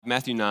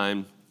Matthew 9.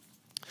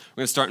 We're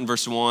going to start in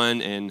verse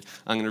 1, and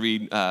I'm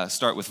going to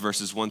start with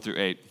verses 1 through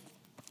 8.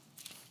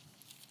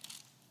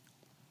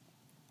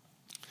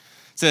 It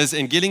says,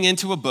 "And getting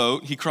into a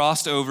boat, he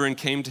crossed over and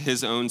came to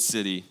his own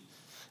city.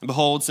 And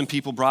behold, some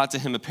people brought to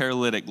him a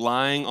paralytic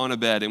lying on a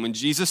bed. And when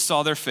Jesus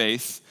saw their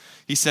faith,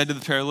 he said to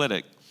the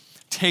paralytic,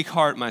 'Take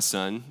heart, my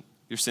son,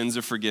 your sins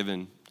are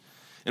forgiven.'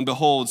 And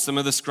behold, some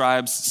of the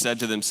scribes said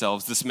to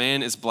themselves, 'This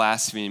man is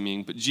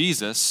blaspheming.' But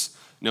Jesus,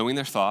 knowing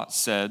their thoughts,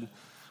 said,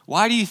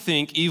 'Why do you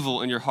think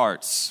evil in your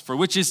hearts? For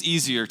which is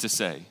easier to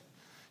say,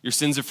 your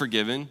sins are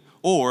forgiven,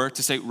 or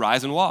to say,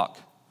 rise and walk?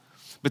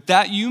 But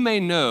that you may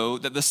know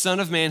that the Son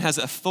of Man has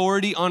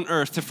authority on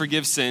earth to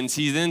forgive sins,'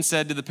 he then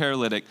said to the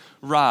paralytic,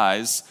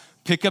 'Rise,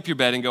 pick up your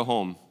bed and go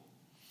home.'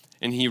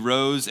 And he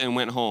rose and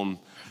went home.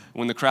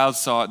 When the crowd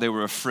saw it, they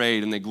were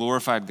afraid, and they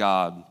glorified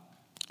God,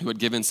 who had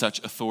given such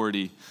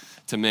authority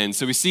to men."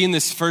 So we see in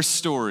this first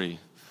story,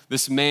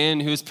 this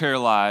man who is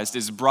paralyzed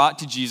is brought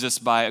to Jesus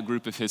by a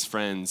group of his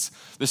friends.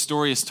 The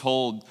story is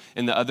told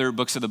in the other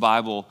books of the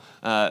Bible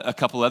a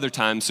couple other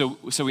times. So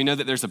we know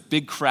that there's a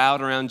big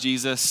crowd around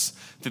Jesus,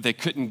 that they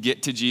couldn't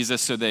get to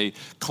Jesus, so they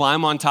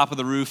climb on top of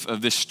the roof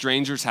of this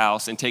stranger's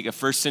house and take a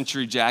first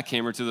century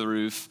jackhammer to the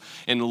roof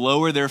and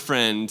lower their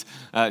friend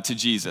to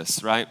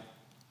Jesus, right?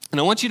 And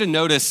I want you to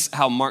notice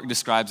how Mark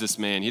describes this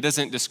man. He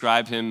doesn't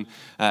describe him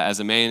as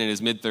a man in his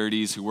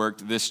mid-30s who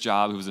worked this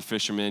job, who was a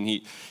fisherman.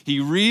 He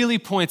really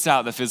points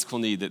out the physical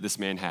need that this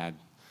man had.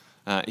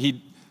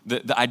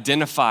 The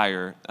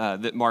identifier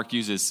that Mark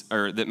uses,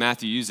 or that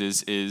Matthew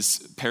uses,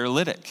 is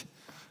paralytic.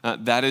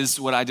 That is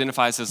what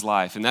identifies his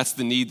life, and that's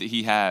the need that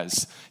he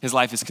has. His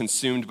life is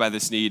consumed by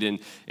this need,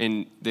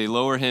 and they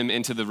lower him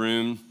into the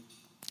room.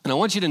 And I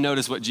want you to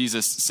notice what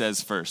Jesus says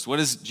first. What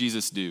does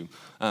Jesus do?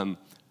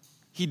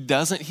 He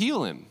doesn't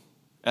heal him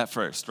at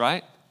first,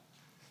 right?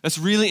 That's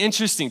really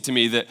interesting to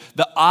me, that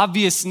the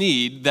obvious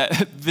need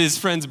that his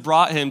friends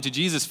brought him to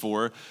Jesus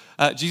for,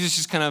 Jesus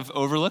just kind of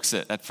overlooks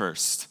it at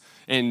first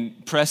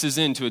and presses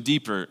into a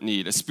deeper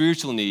need, a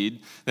spiritual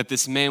need, that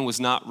this man was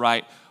not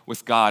right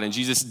with God, and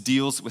Jesus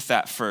deals with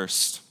that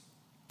first.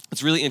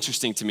 It's really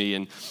interesting to me,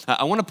 and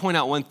I want to point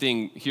out one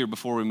thing here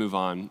before we move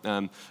on,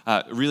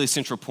 a really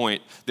central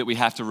point that we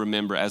have to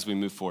remember as we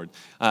move forward.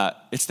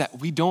 It's that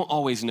we don't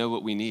always know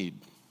what we need.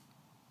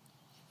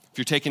 If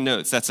you're taking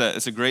notes, it's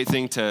a great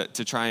thing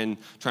to try and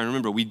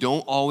remember. We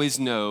don't always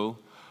know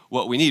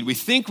what we need. We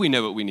think we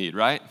know what we need,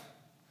 right?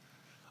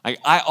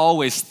 I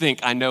always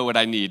think I know what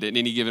I need at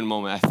any given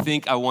moment. I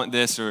think I want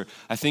this, or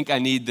I think I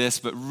need this,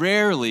 but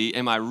rarely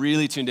am I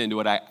really tuned into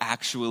what I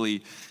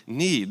actually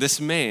need.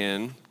 This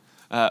man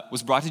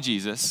was brought to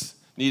Jesus,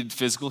 needed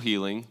physical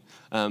healing,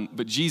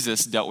 but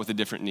Jesus dealt with a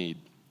different need.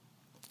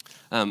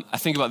 I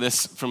think about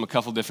this from a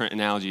couple different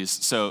analogies.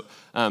 So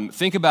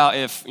think about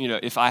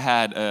if I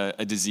had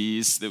a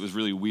disease that was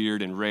really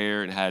weird and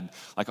rare and had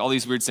like all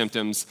these weird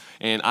symptoms,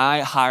 and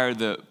I hire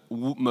the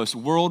most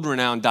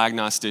world-renowned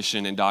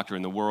diagnostician and doctor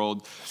in the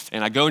world,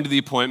 and I go into the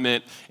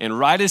appointment, and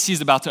right as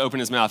he's about to open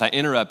his mouth, I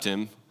interrupt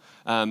him,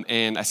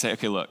 and I say,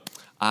 "Okay, look,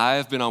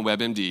 I've been on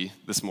WebMD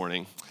this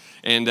morning,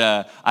 and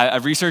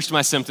I've researched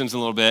my symptoms a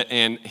little bit,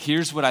 and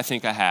here's what I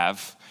think I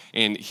have.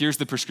 And here's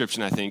the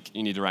prescription I think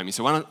you need to write me.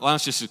 So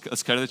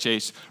let's cut to the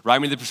chase. Write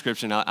me the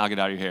prescription. I'll get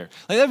out of your hair."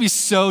 Like, that'd be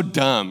so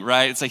dumb,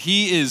 right? It's like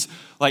he is,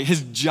 like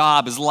his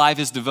job, his life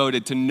is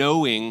devoted to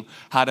knowing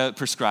how to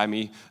prescribe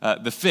me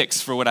the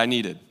fix for what I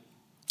needed.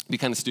 It'd be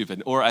kind of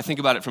stupid. Or I think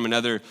about it from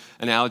another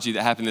analogy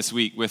that happened this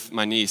week with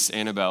my niece,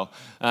 Annabelle.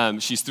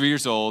 She's 3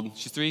 years old.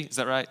 She's 3, is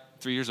that right?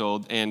 3 years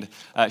old. And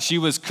she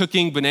was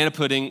cooking banana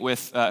pudding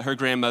with her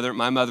grandmother,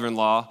 my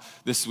mother-in-law,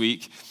 this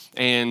week.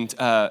 And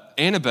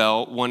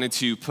Annabelle wanted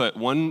to put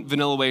one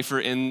vanilla wafer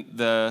in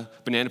the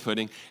banana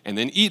pudding and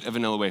then eat a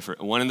vanilla wafer,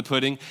 one in the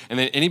pudding. And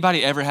then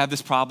anybody ever have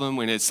this problem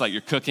when it's like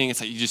you're cooking, it's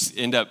like you just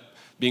end up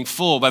being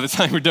full by the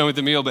time you're done with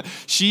the meal? But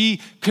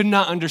she could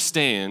not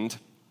understand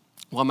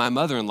why my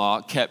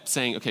mother-in-law kept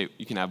saying, "Okay,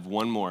 you can have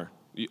one more.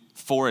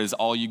 4 is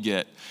all you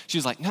get." She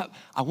was like, "No,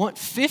 I want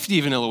 50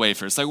 vanilla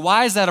wafers." Like,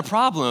 why is that a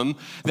problem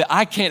that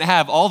I can't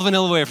have all the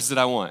vanilla wafers that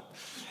I want?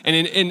 And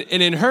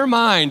in her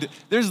mind,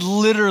 there's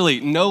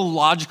literally no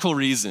logical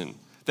reason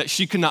that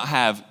she could not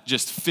have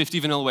just 50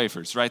 vanilla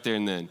wafers right there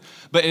and then.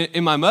 But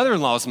in my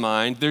mother-in-law's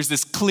mind, there's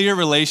this clear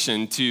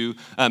relation to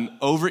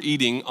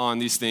overeating on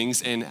these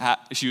things, and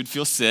she would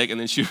feel sick, and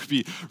then she would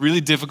be really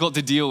difficult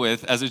to deal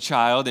with as a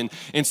child.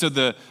 And so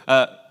the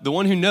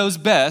one who knows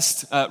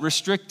best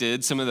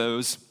restricted some of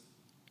those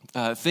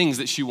things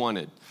that she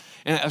wanted.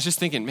 And I was just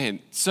thinking, man,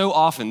 so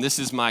often this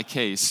is my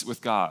case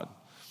with God.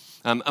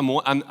 I'm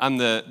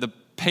the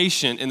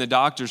patient in the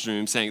doctor's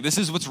room saying, "This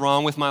is what's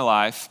wrong with my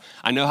life.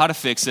 I know how to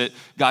fix it.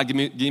 God, give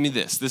me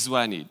this. This is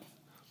what I need."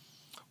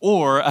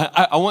 Or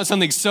I want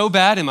something so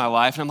bad in my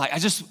life, and I'm like,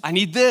 I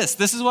need this.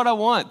 This is what I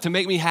want to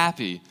make me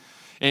happy.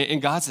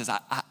 And God says,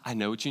 I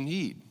know what you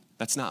need.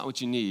 That's not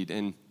what you need.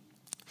 And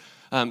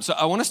so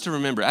I want us to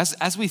remember,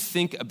 as we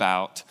think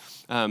about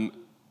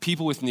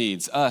people with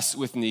needs, us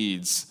with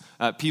needs,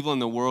 people in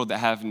the world that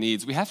have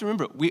needs, we have to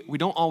remember we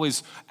don't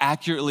always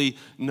accurately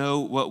know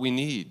what we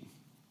need.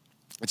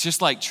 It's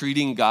just like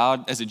treating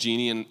God as a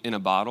genie in a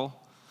bottle.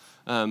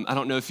 I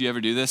don't know if you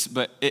ever do this,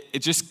 but it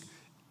just,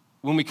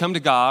 when we come to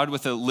God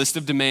with a list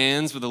of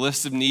demands, with a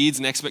list of needs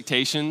and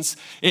expectations,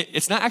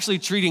 it's not actually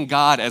treating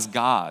God as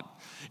God.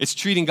 It's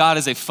treating God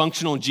as a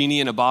functional genie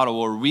in a bottle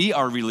where we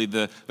are really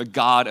the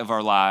God of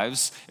our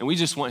lives, and we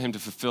just want him to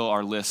fulfill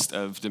our list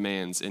of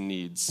demands and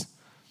needs.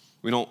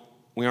 We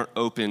aren't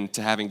open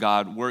to having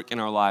God work in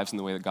our lives in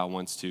the way that God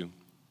wants to.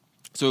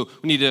 So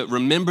we need to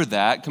remember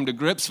that, come to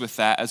grips with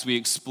that as we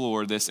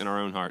explore this in our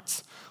own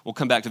hearts. We'll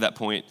come back to that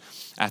point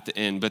at the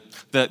end. But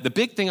the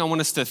big thing I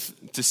want us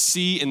to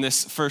see in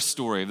this first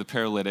story of the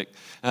paralytic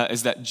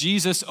is that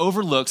Jesus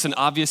overlooks an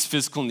obvious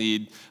physical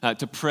need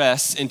to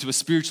press into a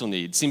spiritual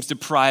need, seems to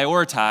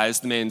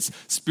prioritize the man's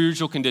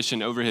spiritual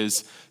condition over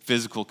his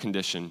physical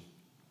condition.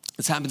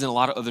 This happens in a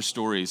lot of other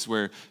stories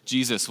where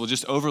Jesus will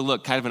just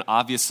overlook kind of an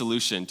obvious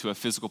solution to a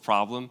physical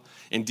problem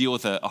and deal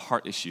with a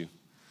heart issue.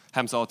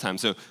 Happens all the time.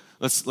 So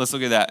let's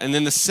look at that. And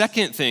then the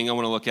second thing I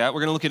want to look at, we're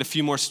going to look at a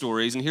few more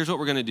stories. And here's what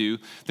we're going to do.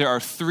 There are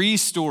 3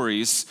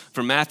 stories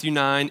from Matthew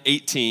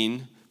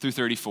 9:18 through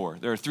 34.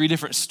 There are 3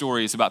 different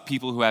stories about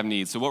people who have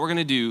needs. So what we're going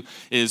to do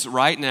is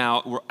right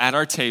now, we're at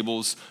our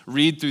tables,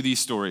 read through these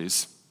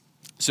stories.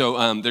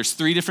 So there's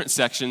 3 different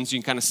sections. You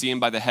can kind of see them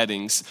by the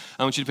headings.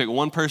 I want you to pick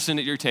one person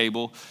at your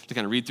table to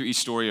kind of read through each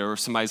story, or if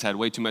somebody's had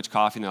way too much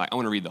coffee and they're like, I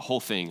want to read the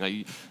whole thing.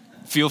 Like,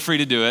 feel free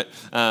to do it.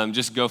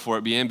 Just go for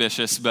it. Be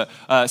ambitious. But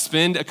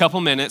spend a couple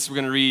minutes. We're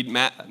going to read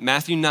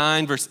Matthew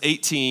 9, verse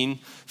 18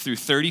 through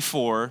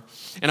 34.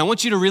 And I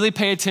want you to really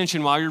pay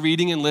attention while you're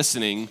reading and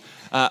listening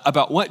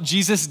about what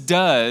Jesus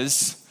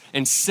does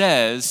and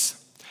says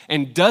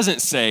and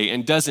doesn't say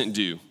and doesn't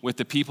do with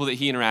the people that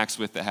he interacts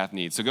with that have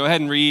needs. So go ahead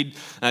and read.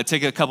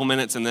 Take a couple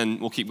minutes, and then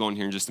we'll keep going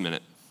here in just a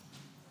minute.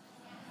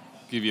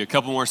 Give you a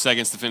couple more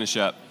seconds to finish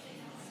up.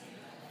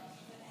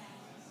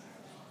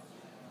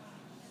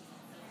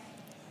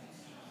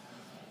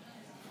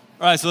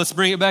 All right, so let's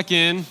bring it back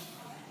in.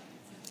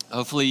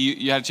 Hopefully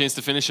you had a chance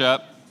to finish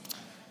up.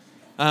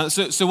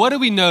 So what do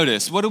we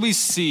notice? What do we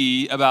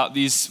see about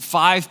these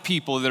 5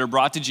 people that are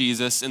brought to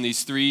Jesus in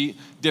these 3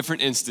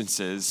 different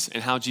instances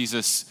and how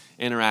Jesus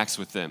interacts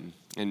with them,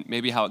 and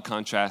maybe how it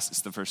contrasts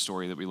to the first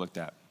story that we looked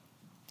at?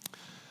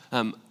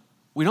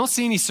 We don't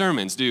see any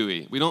sermons, do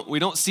we? We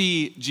don't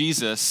see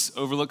Jesus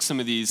overlook some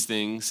of these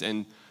things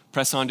and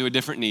press on to a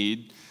different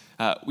need.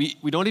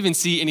 We don't even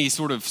see any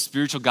sort of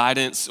spiritual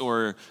guidance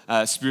or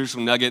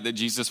spiritual nugget that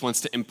Jesus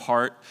wants to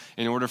impart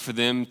in order for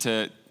them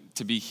to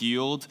be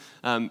healed.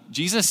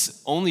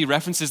 Jesus only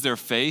references their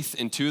faith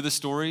in 2 of the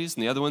stories,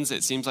 and the other ones,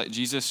 it seems like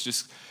Jesus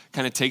just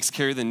kind of takes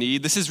care of the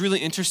need. This is really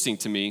interesting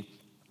to me,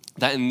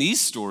 that in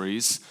these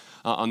stories,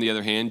 on the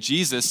other hand,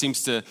 Jesus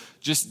seems to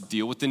just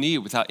deal with the need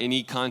without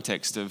any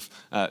context of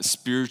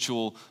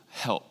spiritual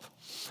help.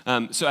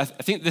 So I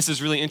think this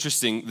is really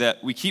interesting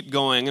that we keep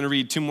going. I'm going to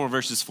read 2 more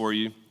verses for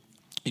you.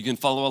 You can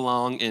follow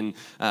along in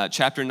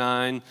chapter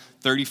 9,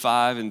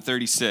 35, and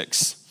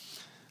 36.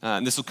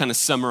 And this will kind of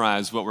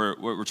summarize what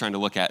we're trying to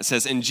look at. It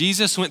says, and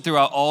Jesus went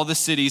throughout all the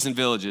cities and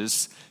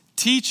villages,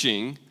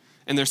 teaching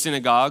in their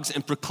synagogues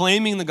and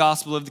proclaiming the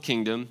gospel of the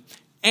kingdom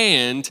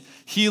and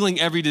healing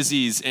every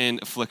disease and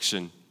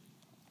affliction.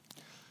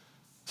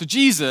 So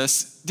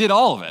Jesus did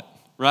all of it,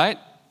 right?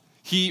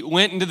 He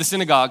went into the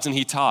synagogues and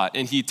he taught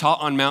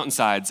on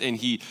mountainsides, and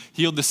he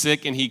healed the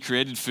sick, and he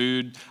created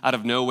food out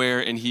of nowhere,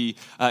 and he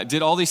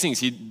did all these things.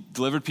 He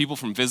delivered people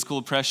from physical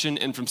oppression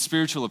and from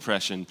spiritual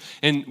oppression.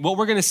 And what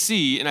we're going to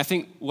see, and I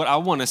think what I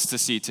want us to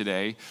see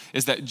today,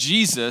 is that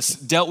Jesus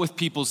dealt with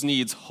people's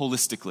needs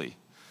holistically.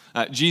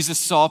 Jesus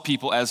saw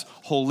people as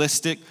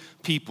holistic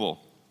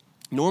people.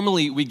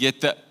 Normally, we get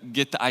the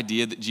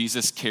idea that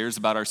Jesus cares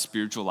about our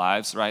spiritual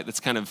lives, right? That's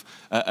kind of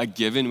a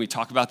given. We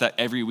talk about that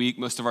every week.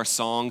 Most of our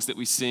songs that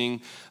we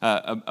sing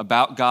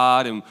about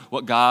God and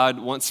what God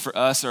wants for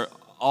us are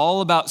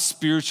all about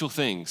spiritual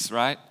things,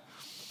 right?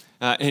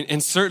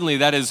 And certainly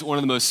that is one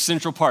of the most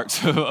central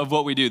parts of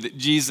what we do, that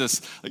Jesus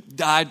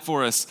died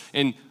for us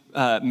and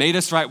made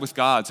us right with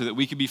God so that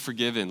we could be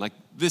forgiven. Like,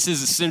 this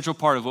is a central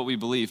part of what we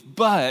believe.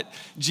 But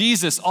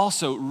Jesus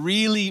also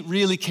really,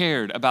 really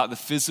cared about the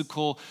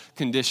physical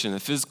condition, the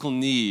physical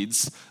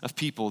needs of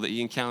people that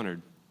he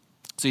encountered.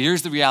 So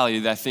here's the reality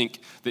that I think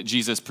that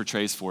Jesus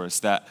portrays for us,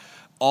 that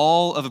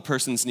all of a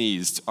person's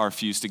needs are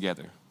fused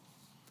together.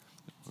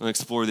 I'll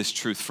explore this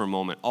truth for a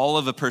moment. All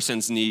of a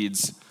person's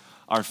needs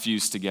are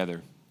fused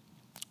together.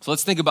 So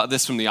let's think about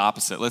this from the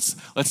opposite. Let's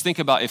think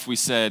about if we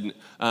said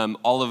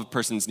all of a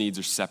person's needs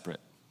are separate.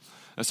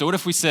 So what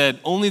if we said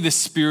only the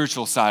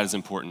spiritual side is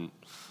important?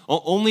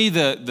 Only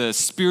the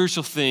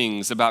spiritual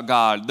things about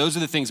God, those are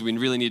the things we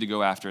really need to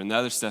go after, and the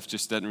other stuff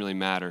just doesn't really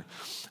matter.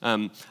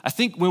 I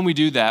think when we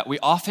do that, we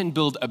often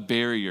build a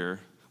barrier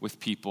with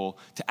people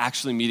to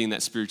actually meeting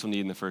that spiritual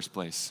need in the first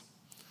place.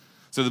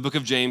 So the book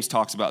of James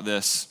talks about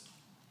this.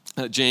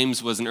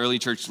 James was an early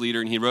church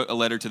leader, and he wrote a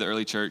letter to the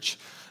early church.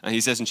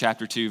 He says in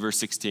chapter 2, verse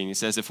 16, he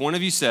says, "If one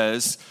of you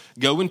says,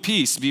 'Go in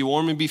peace, be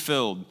warm and be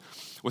filled,'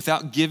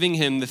 without giving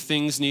him the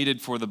things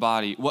needed for the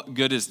body, what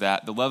good is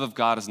that? The love of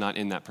God is not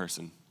in that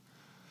person."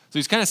 So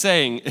he's kind of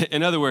saying,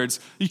 in other words,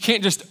 you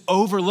can't just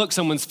overlook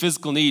someone's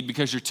physical need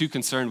because you're too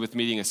concerned with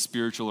meeting a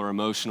spiritual or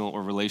emotional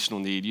or relational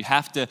need. You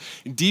have to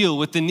deal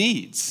with the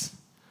needs.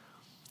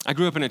 I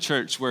grew up in a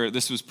church where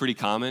this was pretty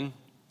common.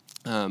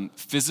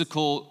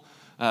 Physical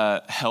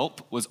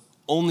help was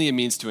only a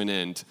means to an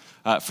end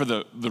for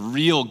the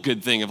real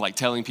good thing of like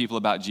telling people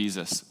about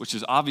Jesus, which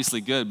is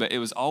obviously good, but it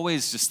was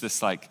always just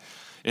this like,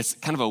 it's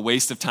kind of a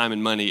waste of time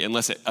and money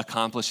unless it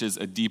accomplishes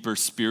a deeper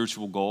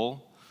spiritual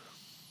goal.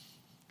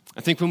 I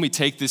think when we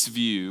take this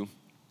view,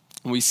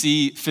 when we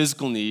see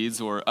physical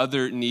needs or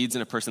other needs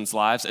in a person's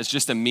lives as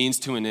just a means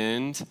to an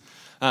end,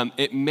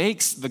 it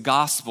makes the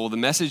gospel, the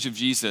message of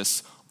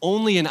Jesus,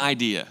 only an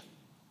idea.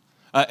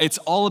 It's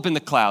all up in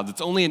the clouds.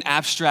 It's only an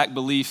abstract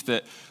belief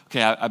that,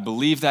 okay, I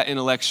believe that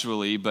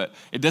intellectually, but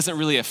it doesn't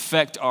really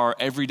affect our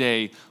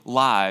everyday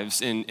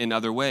lives in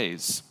other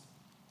ways.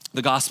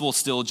 The gospel is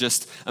still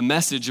just a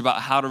message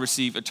about how to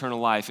receive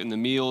eternal life, and the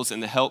meals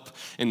and the help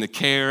and the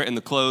care and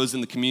the clothes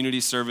and the community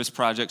service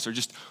projects are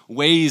just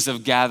ways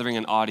of gathering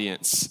an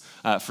audience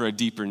for a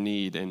deeper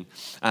need. And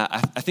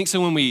I think so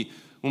when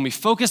we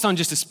focus on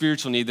just a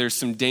spiritual need, there's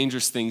some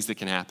dangerous things that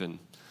can happen.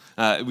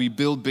 We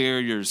build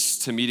barriers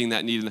to meeting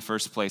that need in the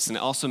first place, and it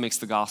also makes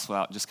the gospel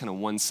out just kind of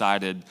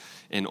one-sided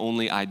and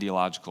only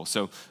ideological.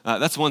 So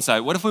that's one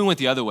side. What if we went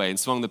the other way and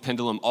swung the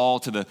pendulum all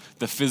to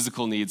the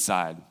physical need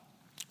side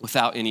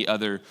without any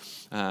other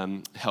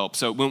help?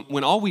 So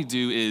when all we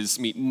do is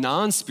meet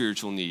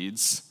non-spiritual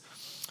needs,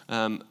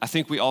 I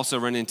think we also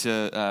run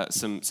into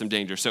some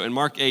danger. So in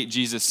Mark 8,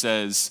 Jesus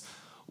says,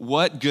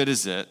 "What good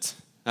is it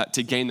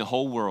to gain the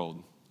whole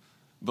world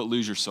but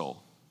lose your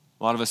soul?"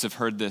 A lot of us have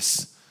heard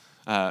this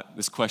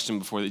question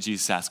before that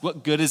Jesus asked.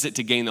 What good is it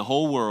to gain the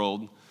whole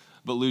world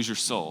but lose your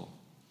soul?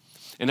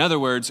 In other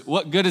words,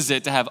 what good is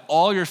it to have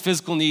all your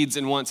physical needs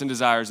and wants and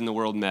desires in the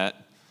world met,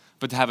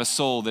 but to have a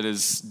soul that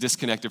is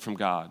disconnected from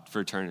God for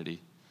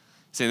eternity?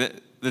 Saying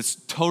that's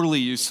totally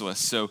useless.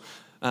 So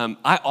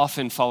I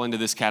often fall into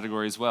this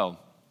category as well.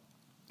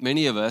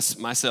 Many of us,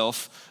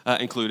 myself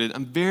included,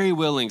 I'm very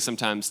willing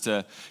sometimes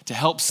to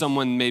help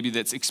someone maybe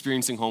that's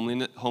experiencing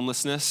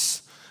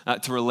homelessness,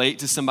 to relate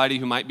to somebody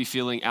who might be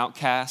feeling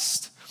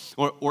outcast,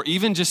 or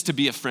even just to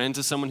be a friend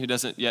to someone who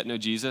doesn't yet know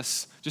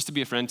Jesus, just to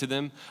be a friend to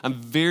them.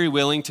 I'm very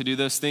willing to do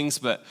those things,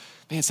 but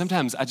man,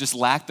 sometimes I just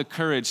lack the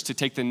courage to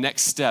take the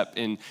next step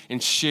in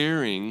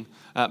sharing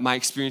my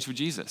experience with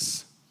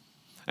Jesus.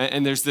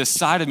 And there's this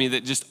side of me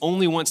that just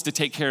only wants to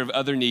take care of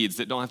other needs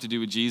that don't have to do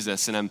with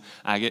Jesus, and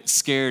I get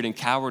scared and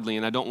cowardly,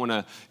 and I don't want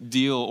to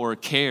deal or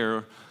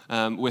care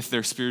with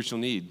their spiritual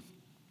need.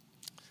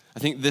 I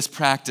think this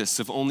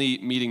practice of only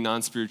meeting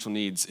non-spiritual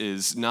needs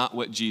is not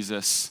what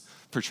Jesus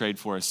portrayed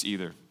for us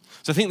either.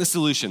 So I think the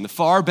solution, the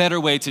far better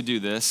way to do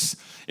this,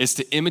 is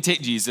to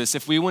imitate Jesus.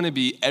 If we want to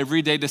be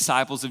everyday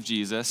disciples of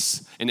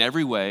Jesus in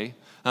every way,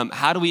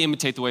 how do we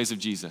imitate the ways of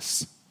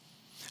Jesus?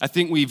 I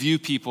think we view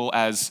people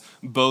as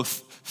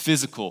both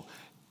physical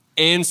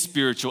and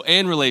spiritual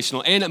and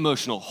relational and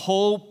emotional,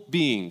 whole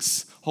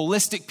beings,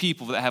 holistic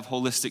people that have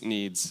holistic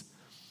needs.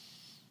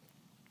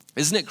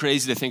 Isn't it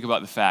crazy to think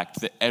about the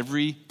fact that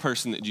every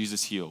person that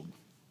Jesus healed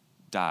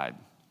died?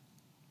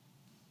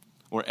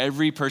 Or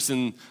every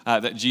person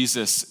that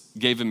Jesus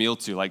gave a meal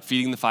to, like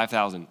feeding the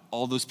 5,000,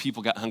 all those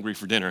people got hungry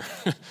for dinner.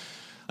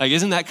 Like,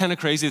 isn't that kind of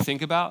crazy to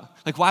think about?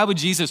 Like, why would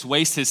Jesus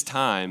waste his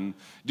time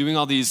doing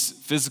all these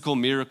physical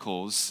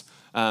miracles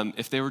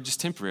if they were just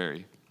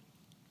temporary?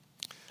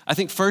 I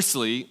think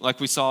firstly, like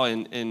we saw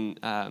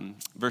in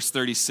verse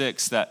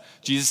 36, that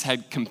Jesus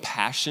had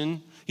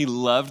compassion. He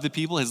loved the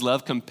people. His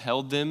love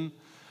compelled him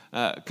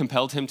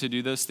to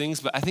do those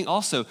things. But I think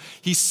also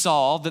he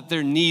saw that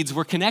their needs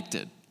were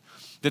connected,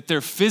 that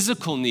their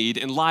physical need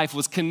in life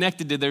was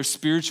connected to their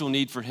spiritual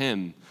need for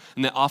him,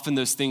 and that often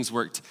those things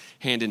worked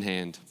hand in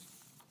hand.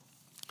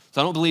 So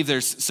I don't believe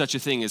there's such a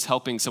thing as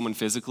helping someone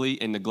physically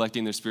and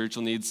neglecting their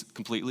spiritual needs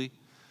completely,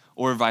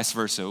 or vice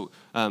versa.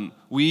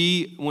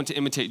 We want to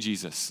imitate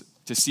Jesus,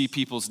 to see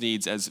people's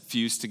needs as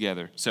fused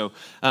together. So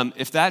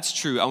if that's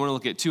true, I want to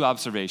look at two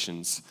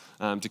observations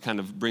to kind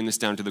of bring this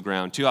down to the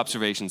ground. Two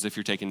observations if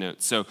you're taking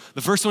notes. So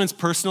the first one is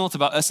personal. It's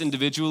about us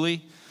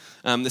individually.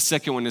 The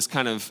second one is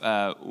kind of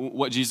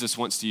what Jesus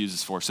wants to use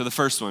this for. So the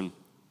first one,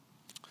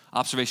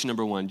 observation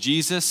number one,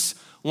 Jesus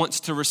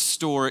wants to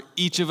restore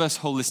each of us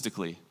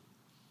holistically,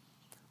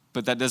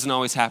 but that doesn't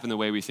always happen the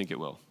way we think it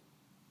will.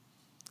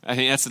 I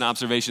think that's an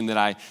observation that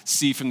I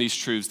see from these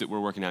truths that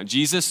we're working out.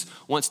 Jesus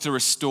wants to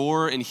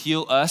restore and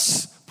heal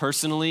us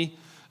personally.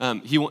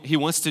 He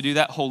wants to do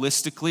that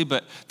holistically,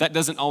 but that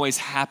doesn't always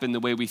happen the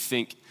way we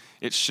think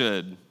it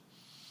should.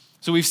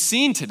 So we've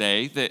seen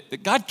today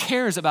that God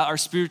cares about our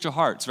spiritual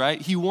hearts,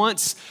 right? He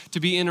wants to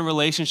be in a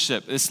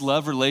relationship, this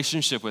love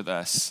relationship with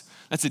us.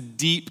 That's a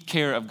deep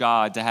care of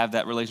God to have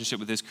that relationship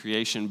with his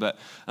creation, but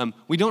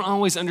we don't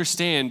always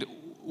understand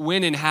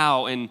when and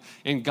how and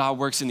God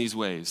works in these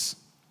ways.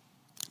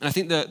 And I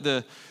think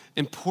the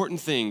important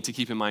thing to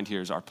keep in mind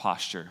here is our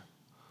posture.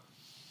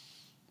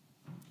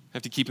 We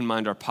have to keep in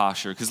mind our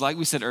posture, because like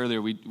we said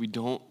earlier, we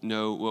don't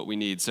know what we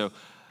need. So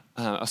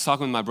I was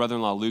talking with my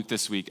brother-in-law Luke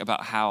this week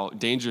about how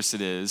dangerous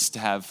it is to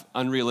have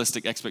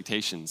unrealistic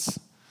expectations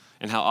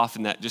and how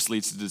often that just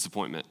leads to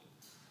disappointment.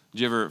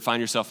 Do you ever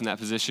find yourself in that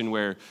position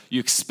where you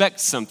expect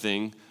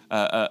something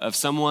of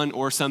someone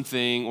or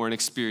something or an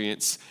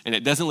experience, and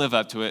it doesn't live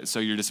up to it, so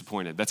you're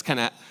disappointed? That's kind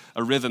of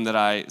a rhythm that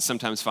I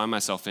sometimes find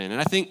myself in.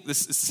 And I think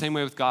this is the same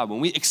way with God.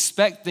 When we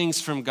expect things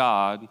from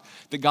God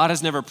that God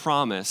has never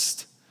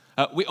promised,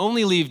 we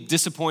only leave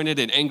disappointed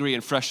and angry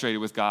and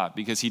frustrated with God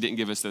because he didn't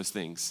give us those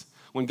things,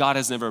 when God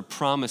has never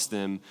promised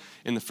them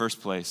in the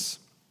first place.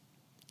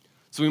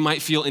 So we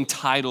might feel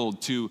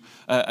entitled to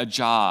a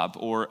job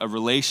or a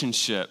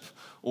relationship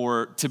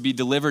or to be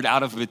delivered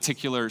out of a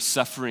particular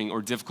suffering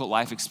or difficult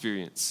life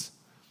experience,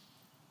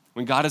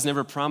 when God has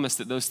never promised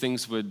that those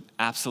things would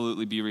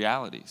absolutely be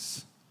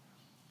realities.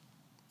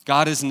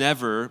 God has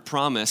never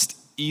promised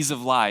ease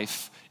of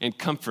life and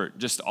comfort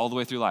just all the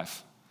way through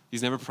life.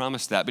 He's never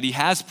promised that, but he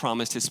has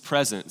promised his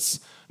presence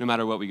no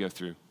matter what we go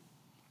through.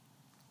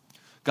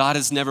 God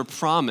has never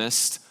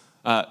promised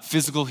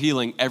physical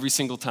healing every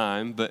single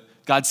time, but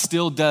God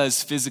still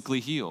does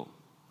physically heal.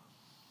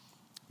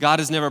 God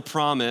has never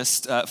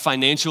promised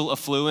financial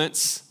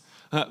affluence,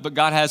 but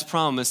God has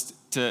promised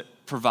to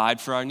provide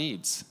for our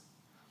needs.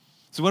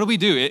 So what do we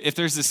do if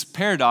there's this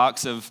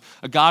paradox of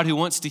a God who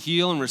wants to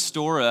heal and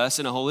restore us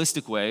in a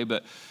holistic way,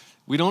 but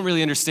we don't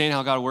really understand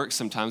how God works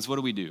sometimes?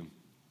 What do?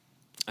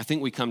 I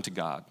think we come to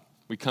God.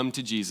 We come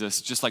to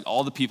Jesus just like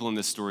all the people in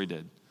this story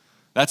did.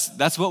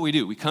 That's what we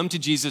do. We come to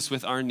Jesus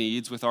with our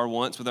needs, with our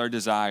wants, with our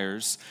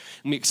desires,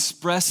 and we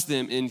express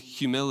them in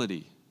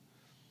humility.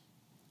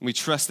 We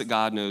trust that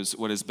God knows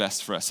what is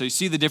best for us. So you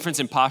see the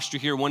difference in posture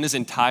here. One is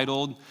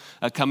entitled,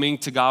 coming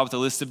to God with a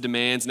list of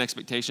demands and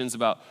expectations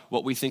about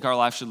what we think our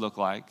life should look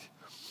like.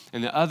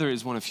 And the other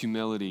is one of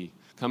humility,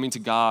 coming to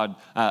God,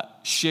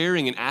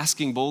 sharing and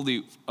asking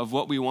boldly of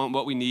what we want,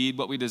 what we need,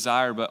 what we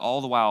desire, but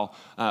all the while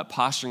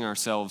posturing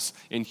ourselves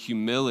in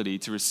humility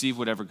to receive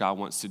whatever God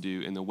wants to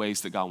do in the ways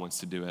that God wants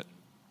to do it.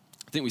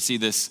 I think we see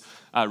this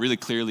really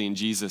clearly in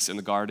Jesus in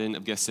the Garden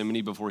of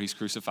Gethsemane before he's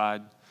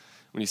crucified,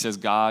 when he says,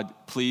 God,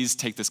 please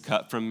take this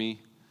cup from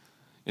me.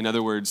 In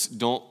other words,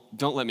 don't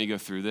let me go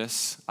through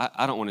this.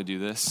 I don't want to do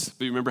this.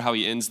 But you remember how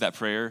he ends that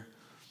prayer?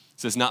 He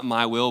says, not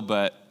my will,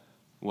 but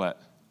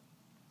what?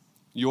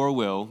 Your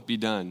will be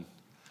done.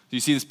 So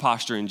you see this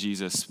posture in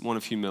Jesus, one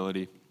of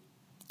humility.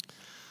 So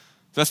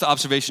that's the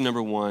observation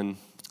number one,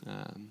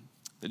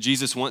 that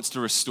Jesus wants to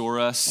restore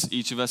us,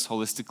 each of us,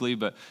 holistically,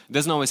 but it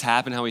doesn't always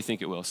happen how we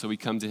think it will, so we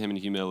come to him in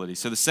humility.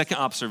 So the second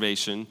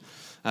observation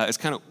is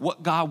kind of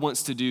what God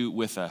wants to do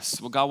with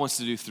us, what God wants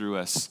to do through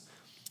us,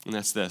 and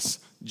that's this.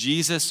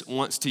 Jesus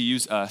wants to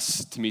use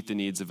us to meet the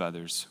needs of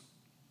others.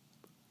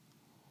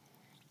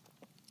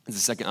 That's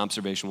the second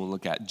observation we'll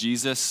look at.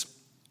 Jesus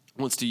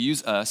wants to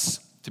use us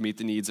to meet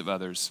the needs of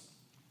others.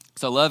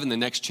 So I love in the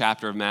next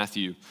chapter of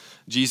Matthew,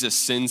 Jesus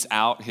sends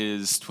out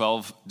his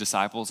 12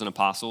 disciples and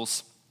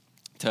apostles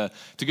to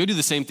go do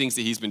the same things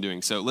that he's been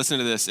doing. So listen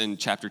to this in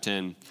chapter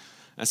 10.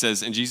 It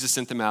says, and Jesus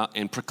sent them out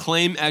and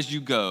proclaim as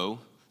you go.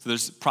 So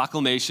there's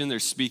proclamation,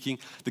 there's speaking.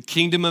 The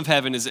kingdom of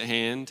heaven is at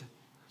hand.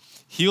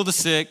 Heal the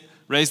sick,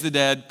 raise the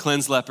dead,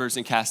 cleanse lepers,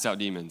 and cast out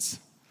demons.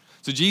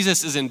 So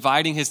Jesus is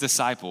inviting his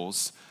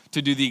disciples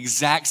to do the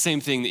exact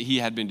same thing that he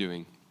had been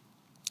doing,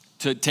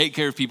 to take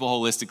care of people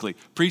holistically.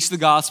 Preach the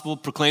gospel,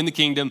 proclaim the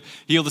kingdom,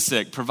 heal the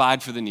sick,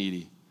 provide for the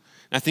needy.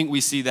 And I think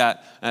we see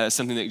that as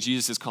something that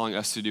Jesus is calling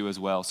us to do as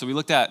well. So we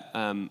looked at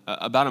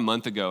about a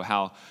month ago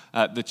how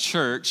the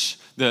church,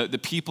 the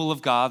people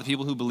of God, the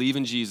people who believe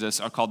in Jesus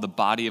are called the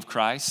body of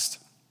Christ.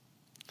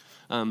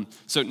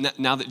 So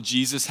now that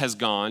Jesus has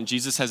gone,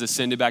 Jesus has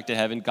ascended back to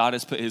heaven, God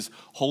has put his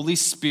Holy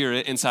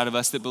Spirit inside of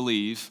us that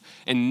believe,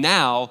 and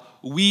now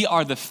we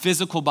are the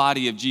physical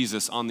body of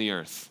Jesus on the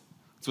earth.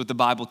 That's what the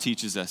Bible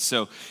teaches us.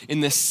 So in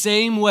the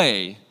same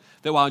way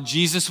that while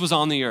Jesus was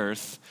on the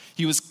earth,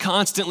 he was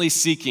constantly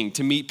seeking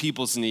to meet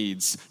people's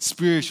needs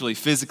spiritually,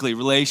 physically,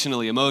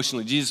 relationally,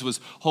 emotionally. Jesus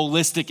was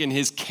holistic in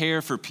his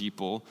care for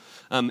people.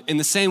 In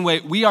the same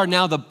way, we are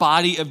now the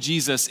body of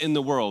Jesus in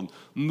the world,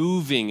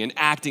 moving and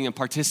acting and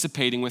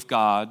participating with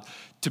God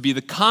to be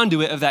the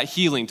conduit of that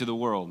healing to the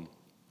world.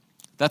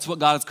 That's what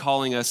God is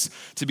calling us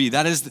to be.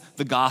 That is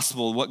the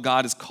gospel, what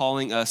God is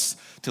calling us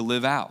to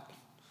live out.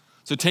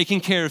 So taking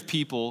care of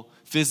people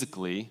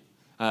physically,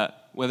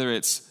 whether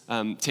it's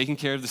taking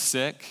care of the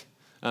sick,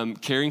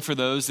 caring for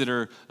those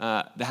that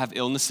have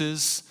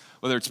illnesses,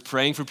 whether it's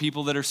praying for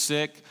people that are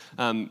sick,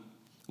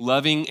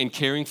 loving and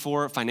caring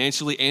for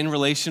financially and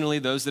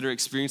relationally those that are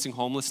experiencing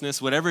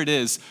homelessness, whatever it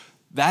is,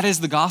 that is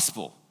the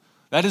gospel.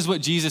 That is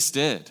what Jesus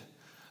did.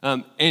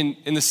 And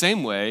in the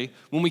same way,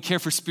 when we care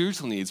for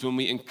spiritual needs, when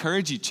we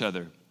encourage each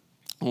other,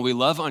 when we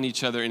love on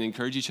each other and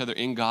encourage each other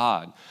in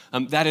God,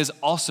 that is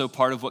also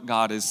part of what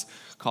God is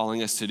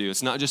calling us to do.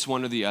 It's not just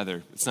one or the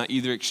other. It's not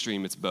either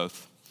extreme, it's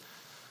both.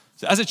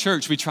 So as a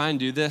church, we try and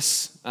do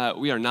this.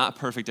 We are not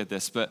perfect at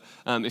this, but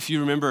if you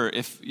remember,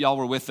 if y'all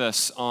were with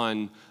us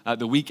on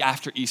the week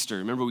after Easter,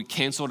 remember we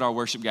canceled our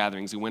worship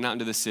gatherings. We went out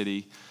into the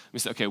city. We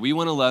said, okay, we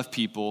want to love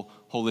people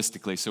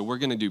holistically. So we're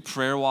going to do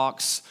prayer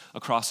walks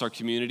across our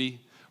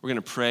community. We're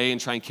going to pray and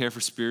try and care for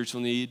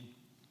spiritual need.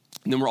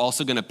 And then we're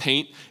also going to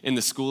paint in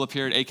the school up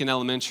here at Aiken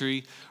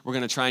Elementary. We're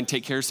going to try and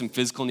take care of some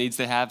physical needs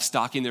they have,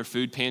 stocking their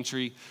food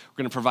pantry.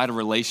 We're going to provide a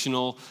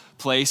relational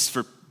place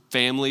for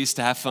families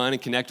to have fun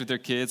and connect with their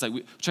kids. Like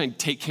we're trying to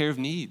take care of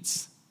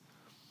needs.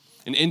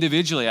 And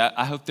individually,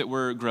 I hope that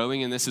we're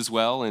growing in this as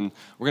well. And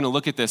we're going to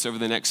look at this over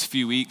the next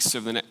few weeks,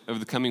 over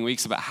the coming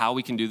weeks, about how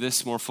we can do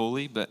this more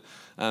fully. But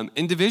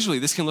individually,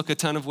 this can look a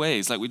ton of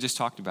ways, like we just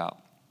talked about.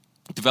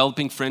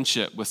 Developing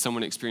friendship with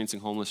someone experiencing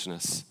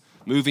homelessness.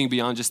 Moving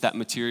beyond just that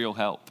material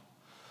help.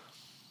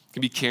 It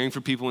can be caring for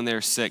people when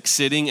they're sick.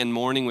 Sitting and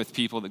mourning with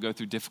people that go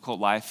through difficult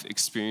life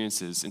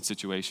experiences and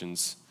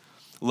situations.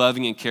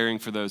 Loving and caring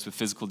for those with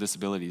physical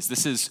disabilities.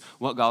 This is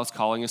what God's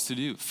calling us to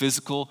do.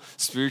 Physical,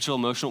 spiritual,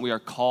 emotional. We are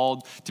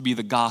called to be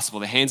the gospel,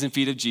 the hands and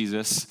feet of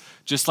Jesus.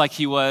 Just like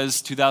he was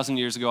 2,000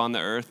 years ago on the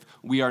earth,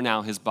 we are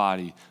now his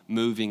body,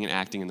 moving and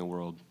acting in the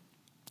world.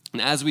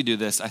 And as we do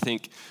this, I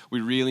think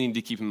we really need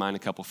to keep in mind a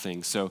couple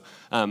things. So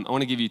I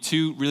want to give you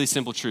two really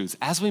simple truths.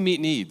 As we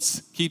meet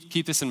needs,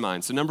 keep this in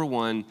mind. So number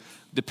one,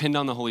 depend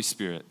on the Holy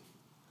Spirit.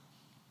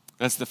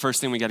 That's the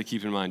first thing we got to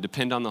keep in mind.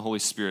 Depend on the Holy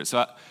Spirit.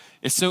 So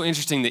it's so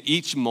interesting that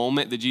each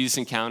moment that Jesus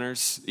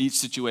encounters, each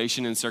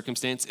situation and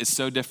circumstance is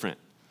so different.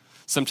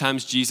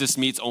 Sometimes Jesus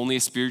meets only a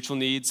spiritual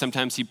need.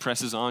 Sometimes he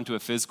presses on to a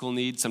physical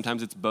need.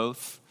 Sometimes it's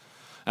both.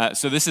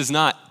 So this is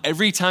not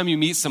every time you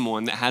meet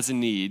someone that has a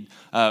need,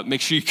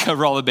 make sure you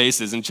cover all the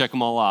bases and check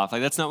them all off.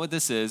 Like that's not what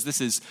this is.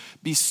 This is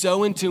be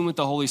so in tune with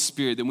the Holy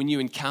Spirit that when you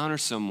encounter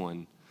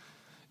someone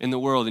in the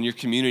world, in your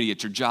community,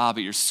 at your job,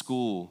 at your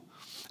school,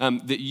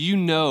 that you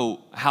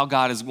know how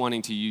God is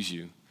wanting to use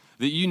you.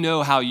 That you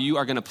know how you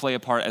are going to play a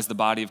part as the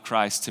body of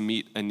Christ to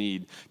meet a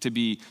need, to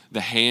be the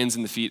hands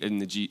and the feet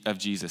of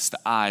Jesus, the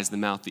eyes, the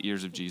mouth, the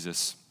ears of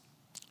Jesus.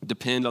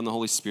 Depend on the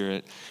Holy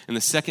Spirit. And the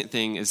second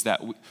thing is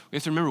that we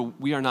have to remember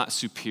we are not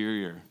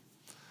superior.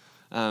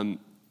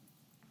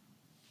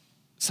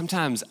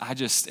 Sometimes I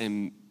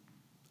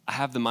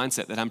have the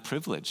mindset that I'm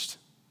privileged.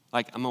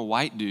 Like I'm a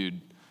white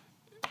dude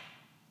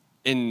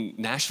in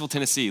Nashville,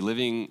 Tennessee,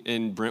 living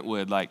in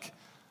Brentwood. Like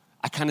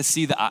I kind of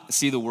see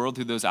the world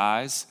through those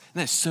eyes,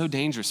 and that's so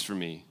dangerous for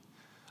me.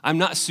 I'm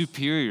not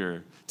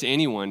superior to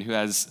anyone who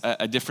has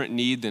a different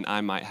need than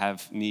I might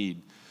have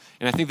need.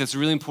 And I think that's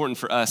really important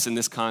for us in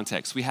this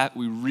context. We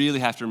really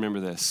have to remember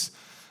this.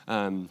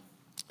 I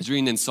was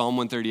reading in Psalm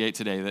 138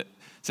 today that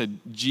said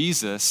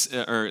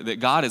that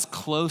God is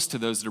close to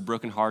those that are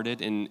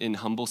brokenhearted in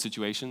humble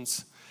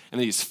situations, and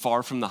that he's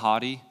far from the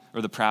haughty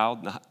or the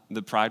proud,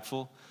 the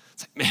prideful.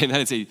 It's like, man, that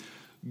is a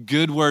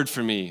good word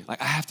for me.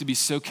 Like I have to be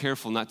so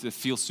careful not to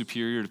feel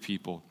superior to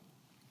people.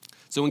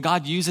 So when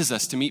God uses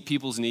us to meet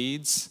people's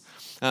needs,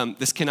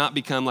 this cannot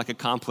become like a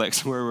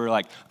complex where we're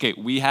like, okay,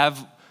 we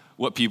have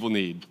what people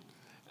need.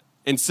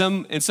 In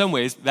some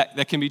ways,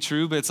 that can be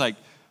true, but it's like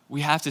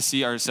we have to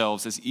see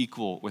ourselves as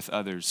equal with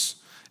others,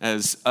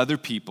 as other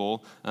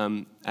people,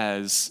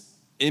 as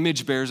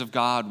image bearers of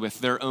God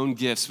with their own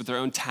gifts, with their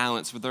own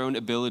talents, with their own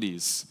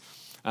abilities.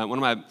 One of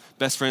my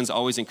best friends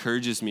always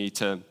encourages me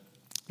to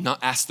not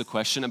ask the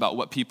question about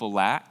what people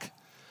lack,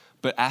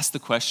 but ask the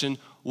question,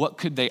 what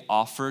could they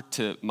offer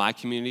to my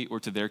community or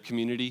to their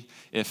community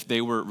if they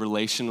were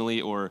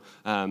relationally or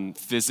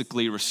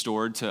physically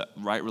restored to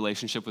right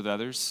relationship with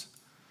others?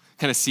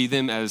 Kind of see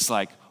them as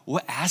like,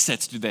 what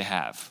assets do they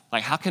have?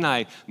 Like, how can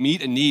I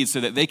meet a need so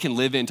that they can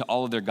live into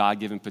all of their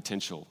God-given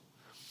potential?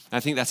 And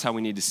I think that's how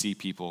we need to see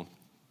people.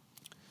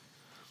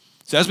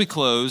 So as we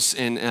close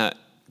and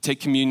take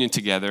communion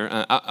together,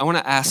 I want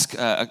to ask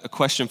a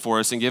question for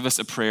us and give us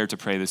a prayer to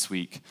pray this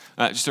week.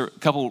 Just a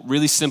couple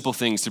really simple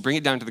things to bring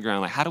it down to the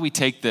ground. Like, how do we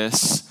take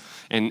this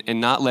and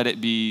not let it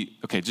be,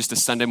 okay, just a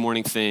Sunday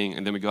morning thing,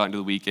 and then we go out into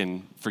the week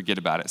and forget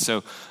about it.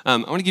 So I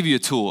want to give you a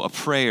tool, a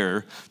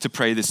prayer to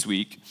pray this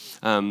week.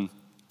 A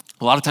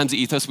lot of times at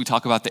Ethos, we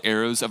talk about the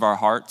arrows of our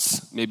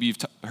hearts. Maybe you've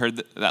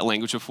heard that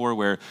language before,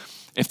 where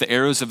if the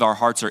arrows of our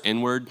hearts are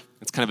inward,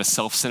 it's kind of a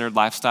self-centered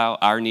lifestyle,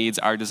 our needs,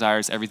 our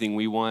desires, everything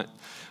we want.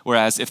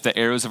 Whereas if the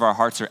arrows of our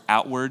hearts are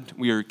outward,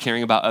 we are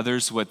caring about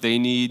others, what they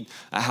need,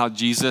 how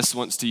Jesus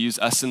wants to use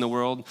us in the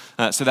world.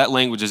 So that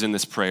language is in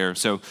this prayer.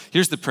 So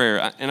here's the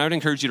prayer. And I would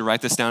encourage you to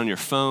write this down on your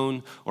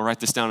phone or write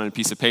this down on a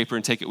piece of paper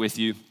and take it with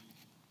you.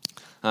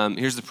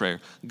 Here's the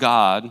prayer.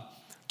 God,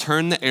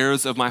 turn the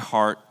arrows of my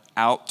heart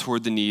out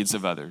toward the needs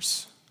of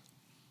others.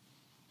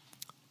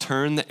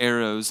 Turn the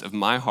arrows of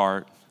my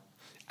heart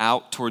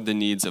out toward the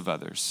needs of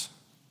others.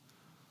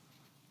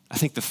 I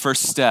think the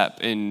first step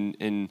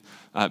in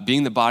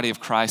being the body of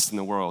Christ in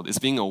the world is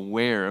being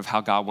aware of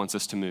how God wants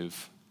us to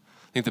move.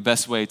 I think the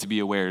best way to be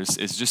aware is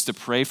just to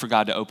pray for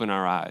God to open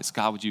our eyes.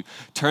 God, would you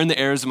turn the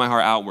arrows of my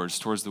heart outwards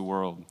towards the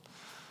world?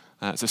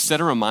 So set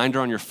a reminder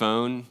on your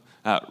phone,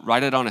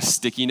 write it on a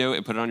sticky note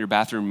and put it on your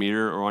bathroom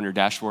mirror or on your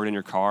dashboard in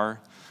your car.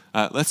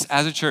 let's,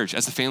 as a church,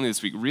 as a family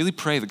this week, really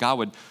pray that God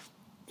would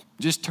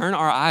just turn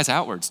our eyes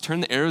outwards,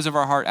 turn the arrows of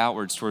our heart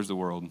outwards towards the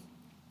world.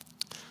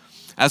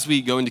 As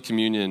we go into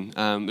communion,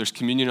 there's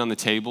communion on the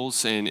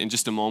tables, and in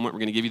just a moment, we're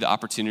going to give you the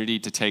opportunity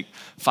to take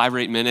 5 or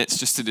 8 minutes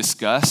just to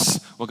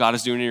discuss what God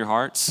is doing in your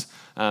hearts,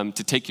 to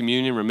take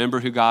communion, remember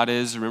who God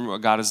is, remember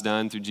what God has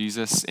done through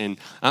Jesus. And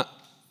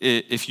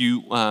if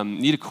you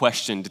need a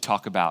question to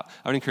talk about,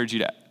 I would encourage you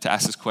to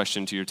ask this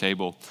question to your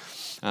table.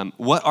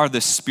 What are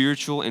the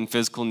spiritual and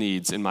physical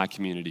needs in my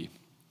community?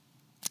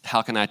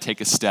 How can I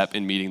take a step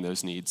in meeting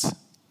those needs?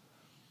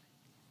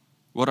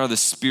 What are the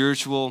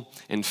spiritual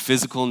and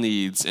physical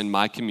needs in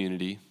my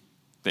community,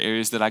 the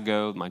areas that I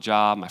go, my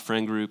job, my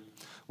friend group?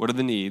 What are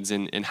the needs,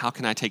 and how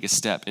can I take a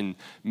step in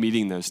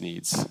meeting those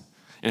needs?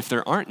 And if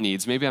there aren't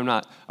needs, maybe I'm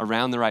not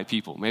around the right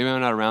people. Maybe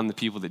I'm not around the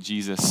people that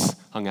Jesus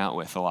hung out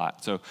with a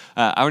lot. So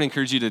I would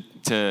encourage you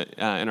to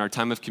in our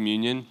time of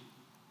communion,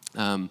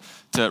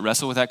 to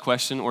wrestle with that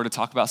question or to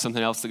talk about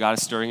something else that God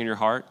is stirring in your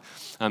heart.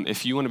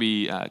 If you want to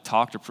be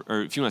talked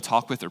or if you want to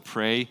talk with or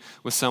pray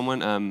with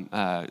someone,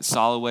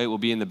 Soloway will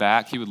be in the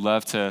back. He would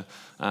love to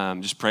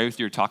just pray with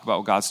you or talk about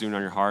what God's doing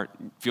on your heart.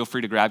 Feel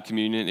free to grab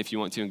communion if you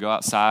want to and go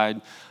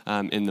outside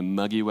in the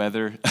muggy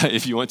weather.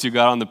 If you want to,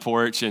 go out on the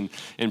porch and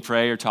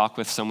pray or talk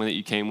with someone that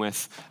you came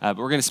with. But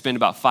we're going to spend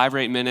about 5 or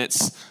 8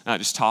 minutes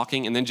just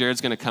talking, and then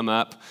Jared's going to come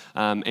up,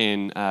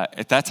 and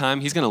at that time,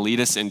 he's going to lead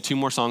us in 2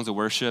 more songs of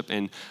worship,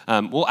 and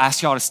we'll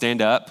ask y'all to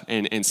stand up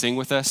and sing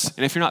with us.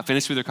 And if you're not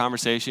finished with your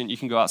conversation, you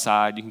can go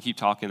outside, you can keep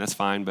talking, that's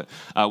fine, but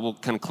we'll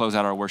kind of close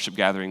out our worship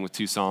gathering with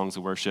 2 songs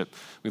of worship.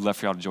 We'd love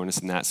for y'all to join us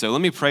in that. So let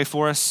me pray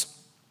for us,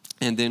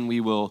 and then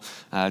we will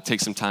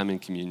take some time in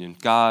communion.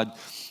 God,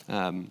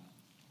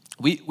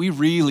 we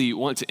really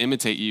want to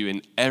imitate you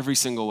in every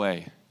single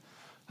way.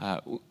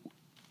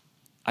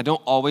 I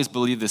don't always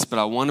believe this, but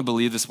I want to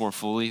believe this more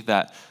fully,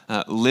 that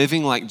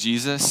living like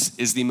Jesus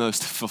is the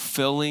most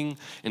fulfilling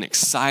and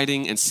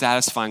exciting and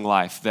satisfying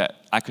life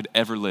that I could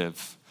ever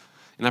live.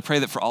 And I pray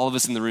that for all of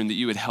us in the room that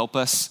you would help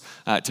us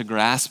to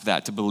grasp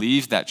that, to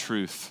believe that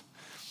truth.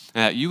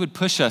 You would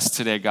push us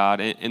today, God,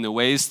 in the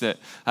ways that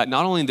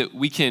not only that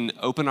we can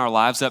open our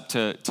lives up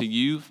to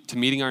you, to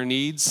meeting our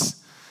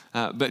needs,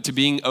 but to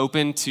being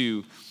open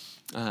to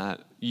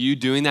you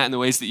doing that in the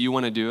ways that you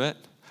want to do it,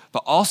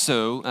 but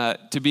also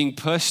to being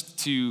pushed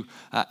to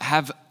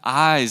have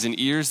eyes and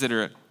ears that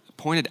are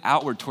pointed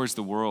outward towards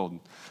the world,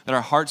 that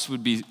our hearts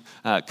would be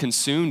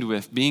consumed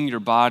with being your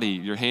body,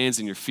 your hands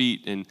and your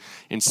feet,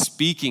 and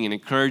speaking and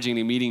encouraging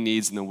and meeting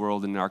needs in the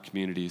world and in our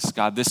communities.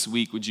 God, this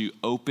week, would you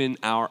open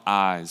our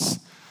eyes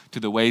to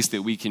the ways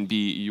that we can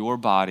be your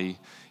body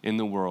in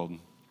the world?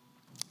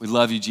 We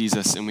love you,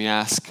 Jesus, and we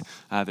ask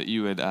that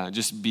you would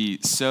just be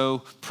so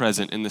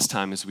present in this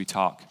time as we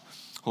talk.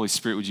 Holy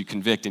Spirit, would you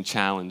convict and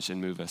challenge and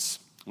move us?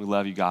 We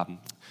love you, God.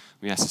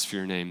 We ask this for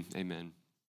your name. Amen.